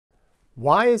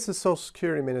Why is the Social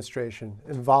Security Administration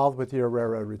involved with your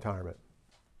railroad retirement?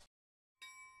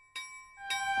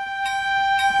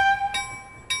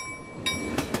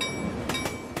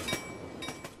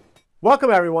 Welcome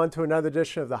everyone to another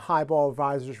edition of the Highball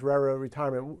Advisors Railroad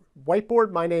Retirement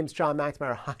Whiteboard. My name is John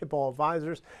McNamara, Highball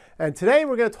Advisors, and today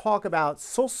we're going to talk about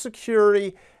Social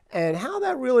Security and how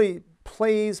that really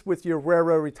plays with your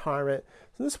railroad retirement.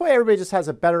 So this way everybody just has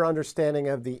a better understanding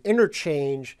of the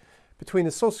interchange between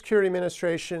the Social Security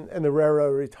Administration and the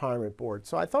Railroad Retirement Board.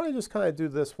 So I thought I'd just kind of do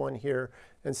this one here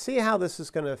and see how this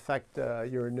is going to affect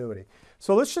your annuity.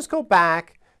 So let's just go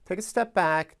back, take a step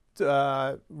back.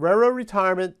 Railroad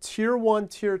retirement, Tier 1,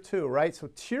 Tier 2, right? So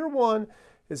Tier 1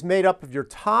 is made up of your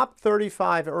top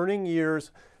 35 earning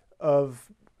years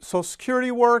of Social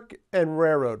Security work and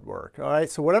railroad work, all right?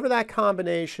 So whatever that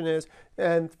combination is,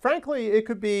 and frankly, it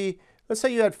could be, let's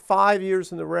say you had 5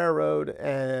 years in the railroad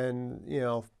and,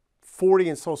 40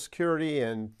 in Social Security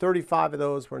and 35 of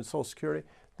those were in Social Security,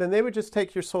 then they would just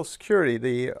take your Social Security,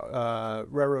 the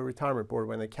Railroad Retirement Board,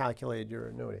 when they calculated your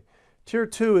annuity. Tier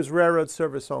 2 is railroad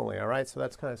service only, all right? So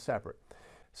that's kind of separate.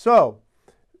 So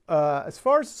as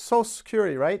far as Social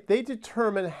Security, right, they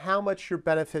determine how much your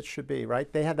benefits should be,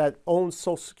 right? They have that own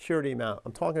Social Security amount.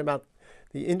 I'm talking about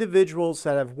the individuals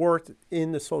that have worked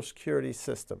in the Social Security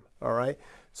system, all right?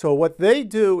 So what they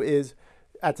do is,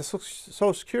 at the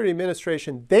Social Security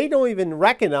Administration, they don't even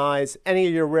recognize any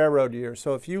of your railroad years.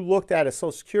 So if you looked at a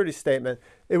Social Security statement,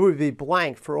 it would be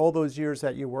blank for all those years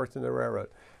that you worked in the railroad.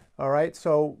 All right,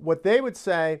 so what they would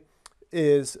say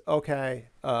is, okay,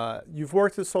 you've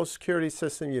worked in the Social Security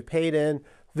system, you paid in,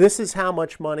 this is how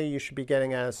much money you should be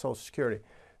getting out of Social Security.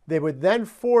 They would then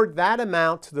forward that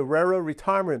amount to the Railroad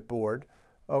Retirement Board,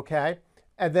 okay,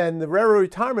 and then the Railroad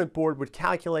Retirement Board would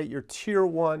calculate your Tier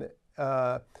 1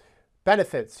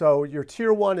 benefit. So your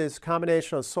Tier 1 is a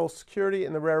combination of Social Security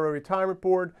and the Railroad Retirement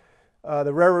Board.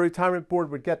 The Railroad Retirement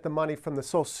Board would get the money from the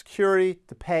Social Security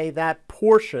to pay that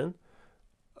portion,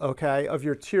 okay, of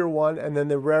your Tier 1, and then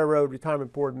the Railroad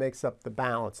Retirement Board makes up the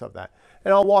balance of that.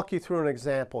 And I'll walk you through an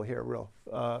example here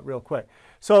real quick.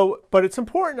 So, but it's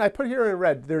important, I put here in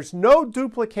red, there's no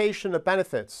duplication of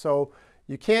benefits. So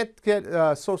you can't get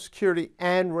Social Security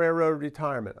and Railroad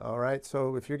Retirement, all right?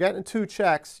 So if you're getting 2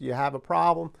 checks, you have a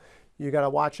problem. You got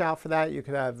to watch out for that. You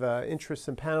could have interest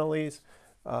and penalties.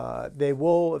 They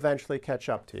will eventually catch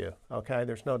up to you, okay?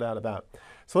 There's no doubt about it.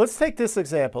 So let's take this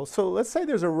example. So let's say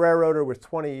there's a railroader with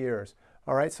 20 years,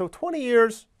 all right? So 20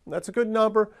 years, that's a good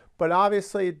number, but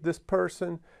obviously this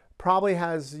person probably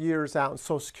has years out in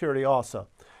Social Security also.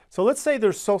 So let's say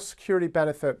their Social Security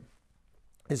benefit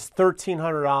is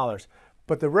 $1,300,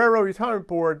 but the Railroad Retirement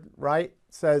Board, right,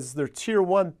 says their Tier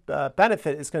 1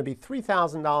 benefit is going to be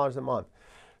 $3,000 a month.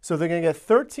 So they're going to get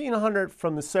 $1,300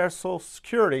 from the Social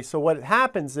Security. So what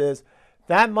happens is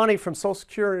that money from Social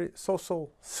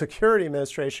Security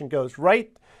Administration goes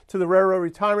right to the Railroad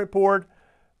Retirement Board.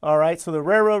 All right. So the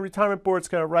Railroad Retirement Board is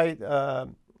going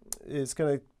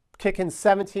to kick in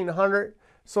 $1,700.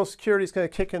 Social Security is going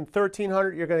to kick in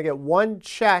 $1,300. You're going to get one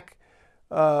check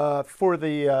for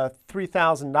the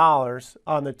 $3,000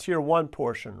 on the Tier 1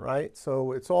 portion, right?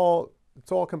 So it's all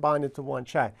combined into one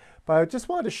check. But I just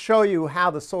wanted to show you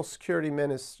how the Social Security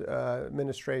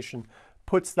Administration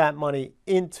puts that money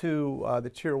into the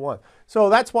Tier 1. So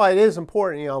that's why it is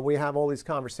important, we have all these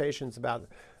conversations about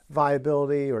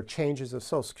viability or changes of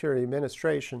Social Security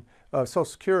Administration, Social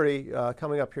Security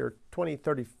coming up here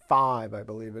 2035, I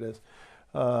believe it is,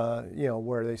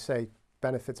 where they say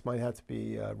benefits might have to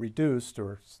be reduced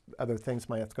or other things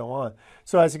might have to go on.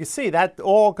 So as you can see, that's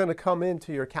all going to come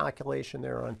into your calculation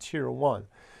there on Tier 1.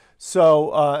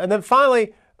 So, and then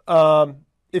finally,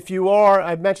 if you are,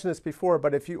 I've mentioned this before,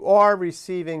 but if you are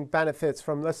receiving benefits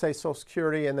from, let's say, Social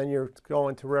Security, and then you're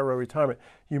going to Railroad Retirement,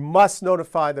 you must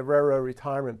notify the Railroad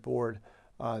Retirement Board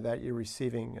that you're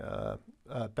receiving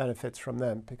benefits from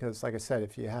them, because like I said,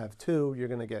 if you have 2, you're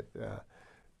going to get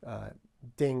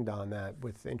dinged on that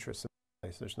with interest.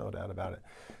 There's no doubt about it.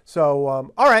 So,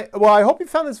 all right. Well, I hope you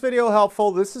found this video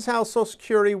helpful. This is how Social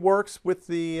Security works with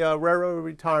the Railroad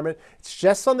Retirement. It's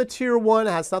just on the Tier 1.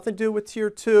 It has nothing to do with Tier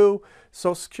 2.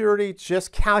 Social Security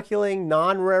just calculating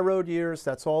non-railroad years.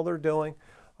 That's all they're doing.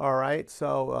 All right.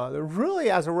 So, there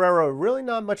really, as a railroad, really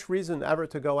not much reason ever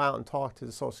to go out and talk to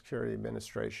the Social Security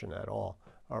Administration at all.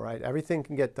 All right. Everything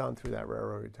can get done through that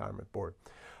Railroad Retirement Board.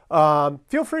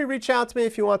 Feel free to reach out to me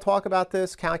if you want to talk about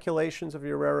this, calculations of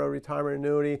your railroad retirement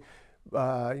annuity. You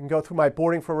can go through my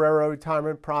boarding for railroad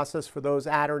retirement process for those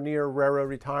at or near railroad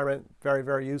retirement. Very,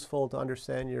 very useful to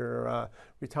understand your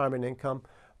retirement income.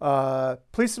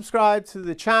 Please subscribe to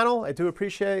the channel. I do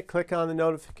appreciate it. Click on the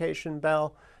notification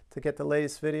bell to get the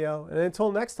latest video. And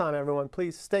until next time, everyone,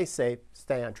 please stay safe,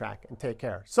 stay on track, and take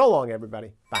care. So long,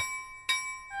 everybody. Bye.